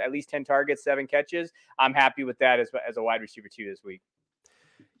or at least 10 targets, 7 catches, I'm happy with that as a wide receiver too this week.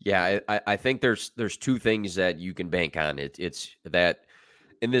 Yeah, I think there's 2 things that you can bank on. It's that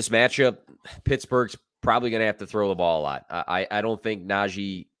in this matchup, Pittsburgh's probably going to have to throw the ball a lot. I don't think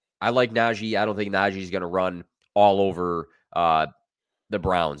Najee – I like Najee. I don't think Najee's going to run all over the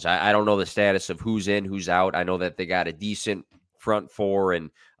Browns. I don't know the status of who's in, who's out. I know that they got a decent front four, and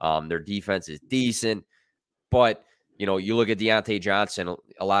their defense is decent. But, you look at Deontay Johnson,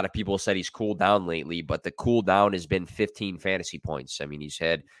 a lot of people said he's cooled down lately, but the cool down has been 15 fantasy points. I mean, he's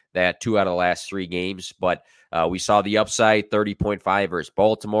had that 2 out of the last 3 games, but we saw the upside 30.5 versus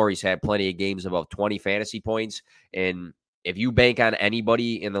Baltimore. He's had plenty of games above 20 fantasy points. And if you bank on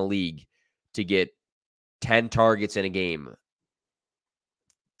anybody in the league to get 10 targets in a game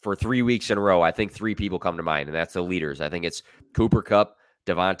for 3 weeks in a row, I think 3 people come to mind, and that's the leaders. I think it's Cooper Kupp,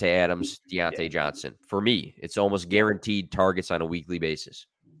 Devontae Adams, Deontay Johnson. For me, it's almost guaranteed targets on a weekly basis.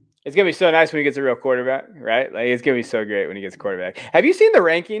 It's going to be so nice when he gets a real quarterback, right? It's going to be so great when he gets a quarterback. Have you seen the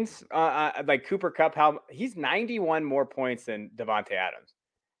rankings? Cooper Kupp, how he's 91 more points than Devontae Adams.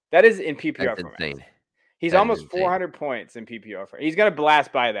 That is in PPR format. Insane. He's almost 400 points in PPR format. He's going to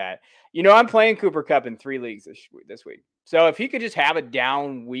blast by that. I'm playing Cooper Kupp in 3 leagues this week. So if he could just have a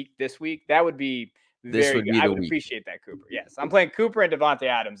down week this week, that would be very good. I would appreciate that, Cooper. Yes, I'm playing Cooper and Devontae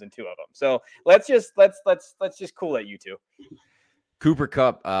Adams in 2 of them. So let's just cool at you 2. Cooper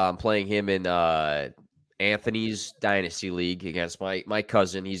Kupp, I'm playing him in Anthony's Dynasty League against my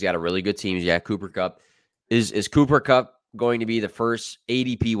cousin. He's got a really good team. Yeah, Cooper Kupp. Is Cooper Kupp going to be the first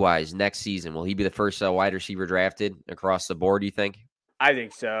ADP-wise next season? Will he be the first wide receiver drafted across the board, do you think? I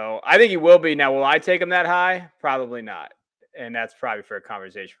think so. I think he will be. Now, will I take him that high? Probably not. And that's probably for a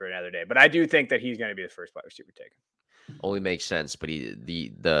conversation for another day. But I do think that he's going to be the first wide receiver taken. Only makes sense. But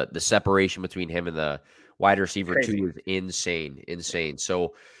the separation between him and the wide receiver 2 is insane.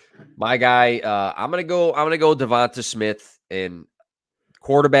 So my guy, I'm gonna go Devonta Smith, and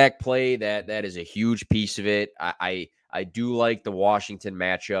quarterback play. That is a huge piece of it. I do like the Washington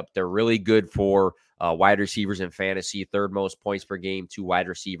matchup. They're really good for wide receivers in fantasy. 3rd most points per game, 2 wide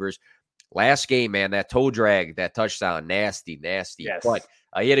receivers. Last game, man, that toe drag, that touchdown, nasty. Yes. But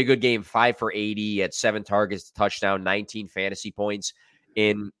he had a good game, 5 for 80, had 7 targets, touchdown, 19 fantasy points.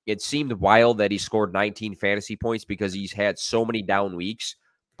 And it seemed wild that he scored 19 fantasy points because he's had so many down weeks,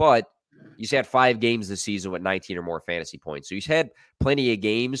 but he's had 5 games this season with 19 or more fantasy points. So he's had plenty of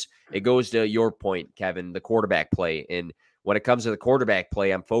games. It goes to your point, Kevin, the quarterback play. And when it comes to the quarterback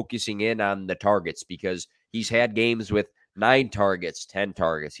play, I'm focusing in on the targets because he's had games with 9 targets, 10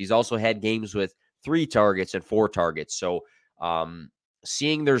 targets. He's also had games with 3 targets and 4 targets. So,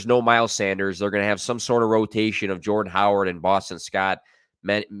 seeing there's no Miles Sanders, they're going to have some sort of rotation of Jordan Howard and Boston Scott,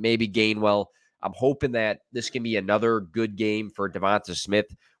 maybe Gainwell. I'm hoping that this can be another good game for Devonta Smith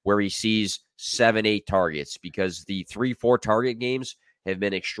where he sees 7, 8 targets because the 3, 4 target games have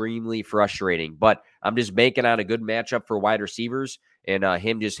been extremely frustrating. But I'm just banking on a good matchup for wide receivers and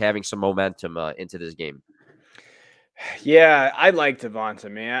him just having some momentum into this game. Yeah, I like Devonta,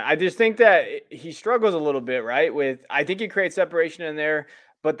 man. I just think that he struggles a little bit, right? I think he creates separation in there,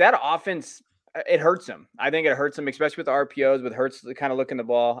 but that offense, it hurts him. I think it hurts him, especially with the RPOs, with Hurts kind of looking the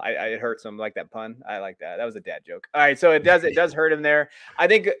ball. It hurts him. Like that pun. I like that. That was a dad joke. All right, so it does hurt him there. I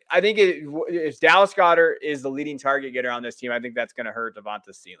think if Dallas Goedert is the leading target getter on this team, I think that's going to hurt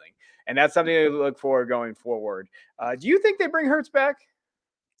Devonta's ceiling, and that's something to look for going forward. Do you think they bring Hurts back?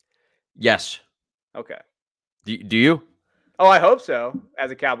 Yes. Okay. Do you? Oh, I hope so.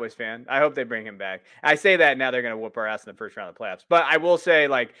 As a Cowboys fan, I hope they bring him back. I say that now they're going to whoop our ass in the first round of the playoffs. But I will say,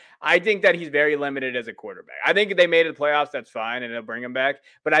 I think that he's very limited as a quarterback. I think if they made it the playoffs, that's fine, and they'll bring him back.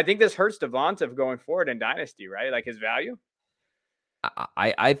 But I think this hurts Devonta going forward in Dynasty, right? Like his value.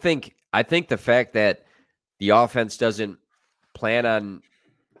 I think the fact that the offense doesn't plan on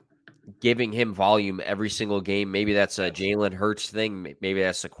giving him volume every single game. Maybe that's a Jalen Hurts thing. Maybe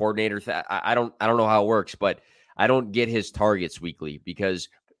that's a coordinator thing. I don't know how it works, but I don't get his targets weekly because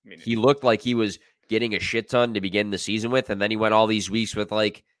he looked like he was getting a shit ton to begin the season with, and then he went all these weeks with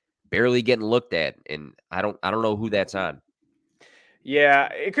barely getting looked at, and I don't know who that's on. Yeah,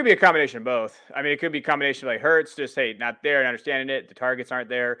 it could be a combination of both. I mean, it could be a combination of Hurts, just not there and understanding it. The targets aren't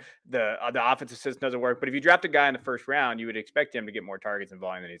there. The offensive system doesn't work. But if you draft a guy in the first round, you would expect him to get more targets and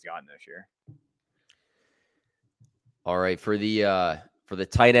volume than he's gotten this year. All right, for the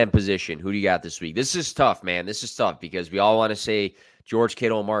tight end position, who do you got this week? This is tough, man. This is tough because we all want to say George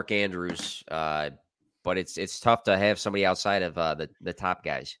Kittle and Mark Andrews, but it's tough to have somebody outside of the top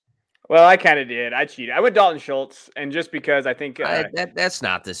guys. Well, I kind of did. I cheated. I went Dalton Schultz, and just because I think that's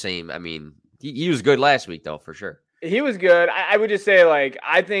not the same. I mean, he was good last week, though, for sure. He was good. I would just say,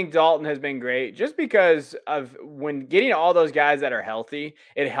 I think Dalton has been great just because of when getting all those guys that are healthy,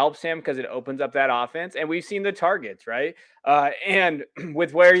 it helps him because it opens up that offense. And we've seen the targets, right? And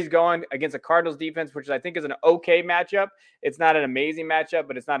with where he's going against the Cardinals defense, which I think is an okay matchup. It's not an amazing matchup,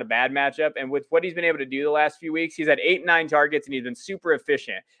 but it's not a bad matchup. And with what he's been able to do the last few weeks, he's had 8, 9 targets, and he's been super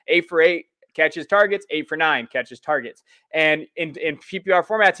efficient. 8 for 8. Catches targets, 8 for 9 catches targets. And in PPR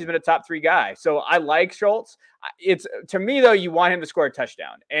formats, he's been a top 3 guy. So I like Schultz. It's to me, though, you want him to score a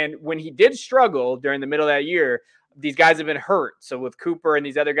touchdown. And when he did struggle during the middle of that year, these guys have been hurt. So with Cooper and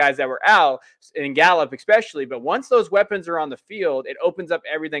these other guys that were out, and Gallup especially, but once those weapons are on the field, it opens up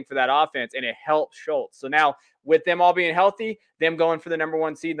everything for that offense, and it helps Schultz. So now with them all being healthy, them going for the number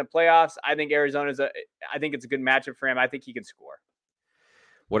 1 seed in the playoffs, I think I think it's a good matchup for him. I think he can score.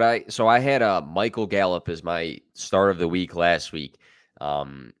 I had Michael Gallup as my start of the week last week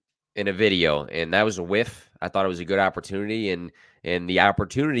in a video, and that was a whiff. I thought it was a good opportunity, and the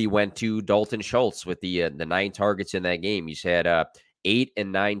opportunity went to Dalton Schultz with the 9 targets in that game. He's had 8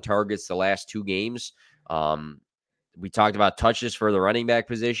 and 9 targets the last 2 games. We talked about touches for the running back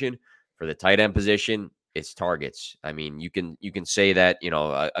position. For the tight end position, it's targets. I mean, you can say that,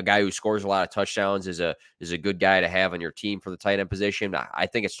 a guy who scores a lot of touchdowns is a good guy to have on your team for the tight end position. I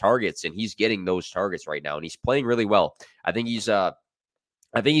think it's targets, and he's getting those targets right now, and he's playing really well. I think he's going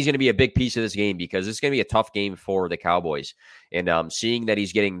to be a big piece of this game because it's going to be a tough game for the Cowboys. And seeing that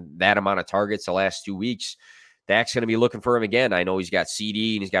he's getting that amount of targets the last 2 weeks, Dak's going to be looking for him again. I know he's got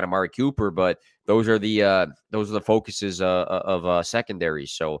CD and he's got Amari Cooper, but those are the focuses of secondary.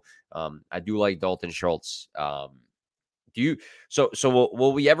 So I do like Dalton Schultz. Will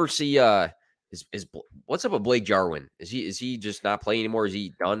we ever see what's up with Blake Jarwin? Is he just not playing anymore? Is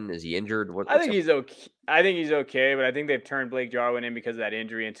he done? Is he injured? I think he's okay. I think he's okay, but I think they've turned Blake Jarwin in because of that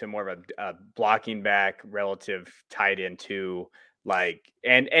injury into more of a blocking back relative tight end too.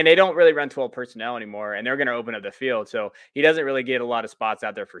 And they don't really run 12 personnel anymore, and they're going to open up the field. So he doesn't really get a lot of spots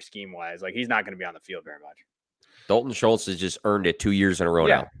out there for scheme wise. He's not going to be on the field very much. Dalton Schultz has just earned it 2 years in a row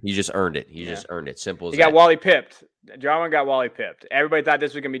now. He just earned it. He just earned it. Simple as that. He got Wally pipped. Jarwin got Wally pipped. Everybody thought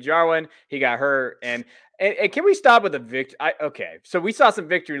this was going to be Jarwin. He got hurt. And And can we stop with the victory? Okay, so we saw some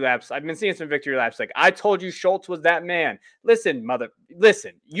victory laps. I've been seeing some victory laps. Like, I told you Schultz was that man. Listen,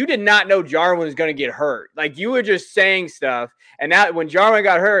 you did not know Jarwin was going to get hurt. Like, you were just saying stuff. And now when Jarwin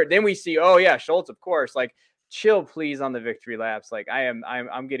got hurt, then we see, oh yeah, Schultz, of course. Like, chill, please, on the victory laps. Like, I'm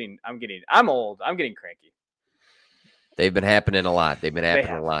old. I'm getting cranky. They've been happening a lot. They've been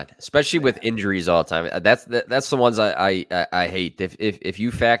happening a lot, especially with injuries all the time. That's the ones I hate. If you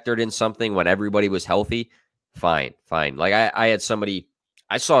factored in something when everybody was healthy, fine. Like I had somebody,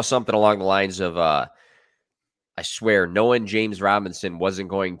 I saw something along the lines of, I swear, knowing James Robinson wasn't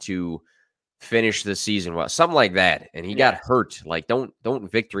going to finish the season well, something like that, and he got hurt. Like don't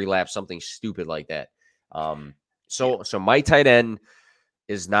victory lap something stupid like that. So my tight end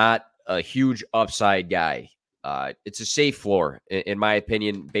is not a huge upside guy. It's a safe floor, in my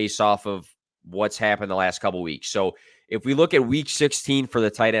opinion, based off of what's happened the last couple weeks. So if we look at week 16 for the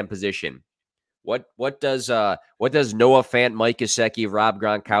tight end position, what does Noah Fant, Mike Gesicki, Rob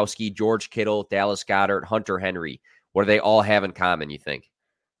Gronkowski, George Kittle, Dallas Goedert, Hunter Henry, what do they all have in common, you think?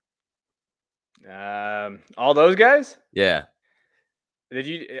 All those guys? Yeah.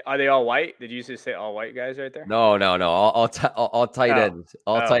 Are they all white? Did you just say all white guys right there? No. All tight ends.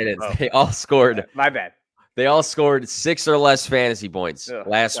 Tight ends. They all scored. My bad. They all scored 6 or less fantasy points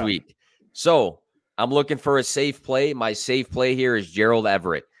last week. So I'm looking for a safe play. My safe play here is Gerald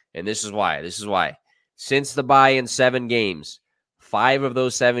Everett. And this is why. Since the bye in 7 games, 5 of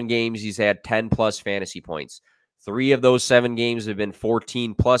those 7 games, he's had 10 plus fantasy points. 3 of those 7 games have been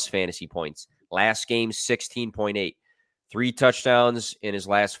 14 plus fantasy points. Last game, 16.8. 3 touchdowns in his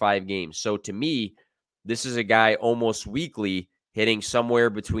last 5 games. So to me, this is a guy almost weekly hitting somewhere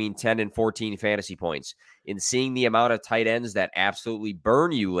between 10 and 14 fantasy points. In seeing the amount of tight ends that absolutely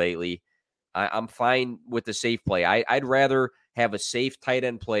burn you lately, I'm fine with the safe play. I'd rather have a safe tight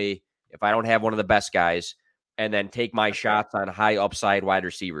end play if I don't have one of the best guys, and then take my shots on high upside wide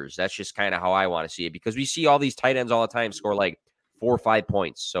receivers. That's just kind of how I want to see it, because we see all these tight ends all the time score like 4 or 5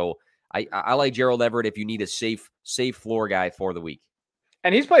 points. So I like Gerald Everett if you need a safe floor guy for the week.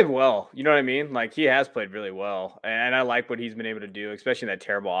 And he's played well. You know what I mean? Like, he has played really well. And I like what he's been able to do, especially in that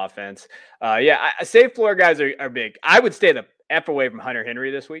terrible offense. Safe floor guys are big. I would stay the F away from Hunter Henry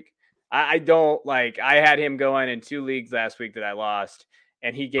this week. I don't like, I had him going in 2 leagues last week that I lost,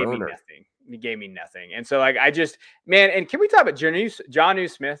 and he gave me nothing. And so, like, and can we talk about Jonnu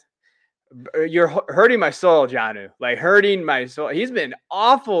Smith? You're hurting my soul, Jonnu. Like, hurting my soul. He's been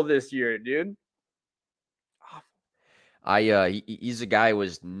awful this year, dude. He's a guy I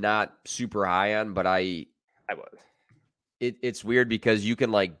was not super high on, but I was. It's weird because you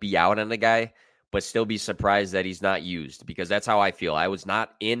can like be out on the guy, but still be surprised that he's not used, because that's how I feel. I was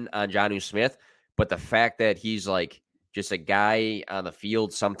not in on Jonnu Smith, but the fact that he's like just a guy on the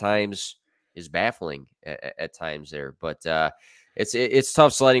field sometimes is baffling at times there. But it's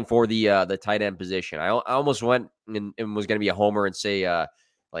tough sledding for the tight end position. I almost went and was going to be a homer and say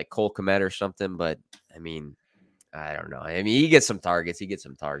like Cole Kmet or something, but I mean, I don't know. I mean, he gets some targets,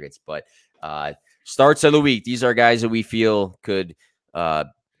 but starts of the week, these are guys that we feel could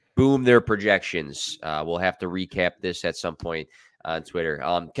boom their projections. We'll have to recap this at some point on Twitter.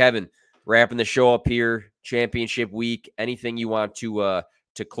 Kevin, wrapping the show up here, championship week. Anything you want to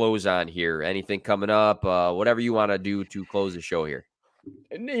close on here? Anything coming up? Whatever you want to do to close the show here.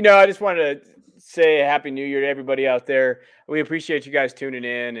 I just wanted to say Happy New Year to everybody out there. We appreciate you guys tuning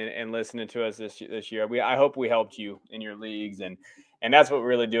in and listening to us this year. I hope we helped you in your leagues, and that's what we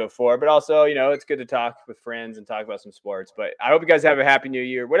really do it for. But also, it's good to talk with friends and talk about some sports. But I hope you guys have a Happy New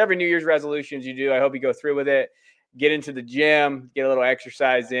Year. Whatever New Year's resolutions you do, I hope you go through with it. Get into the gym, get a little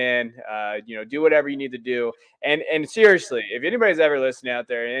exercise in, do whatever you need to do. And seriously, if anybody's ever listening out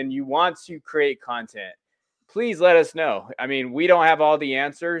there and you want to create content, please let us know. I mean, we don't have all the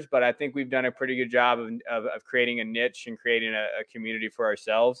answers, but I think we've done a pretty good job of creating a niche and creating a community for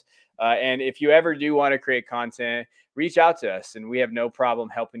ourselves. And if you ever do want to create content, reach out to us, and we have no problem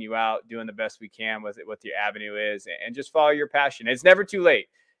helping you out, doing the best we can with what your avenue is, and just follow your passion. It's never too late.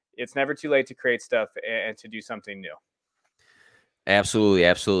 It's never too late to create stuff and to do something new. Absolutely.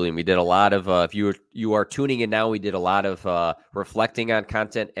 And we did a lot of, if you are tuning in now, we did a lot of reflecting on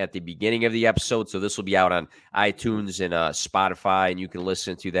content at the beginning of the episode. So this will be out on iTunes and Spotify, and you can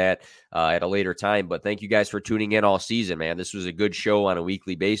listen to that at a later time. But thank you guys for tuning in all season, man. This was a good show on a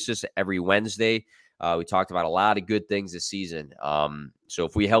weekly basis every Wednesday. We talked about a lot of good things this season. So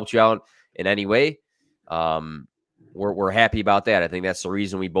if we helped you out in any way, we're happy about that. I think that's the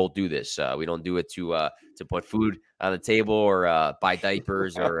reason we both do this. We don't do it to put food on the table or buy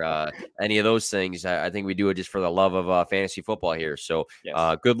diapers or any of those things. I think we do it just for the love of fantasy football here. So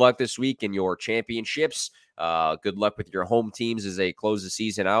Yes. good luck this week in your championships. Good luck with your home teams as they close the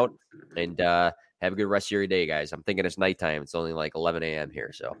season out. And have a good rest of your day, guys. I'm thinking it's nighttime. It's only like 11 a.m.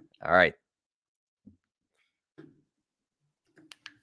 here. So, all right.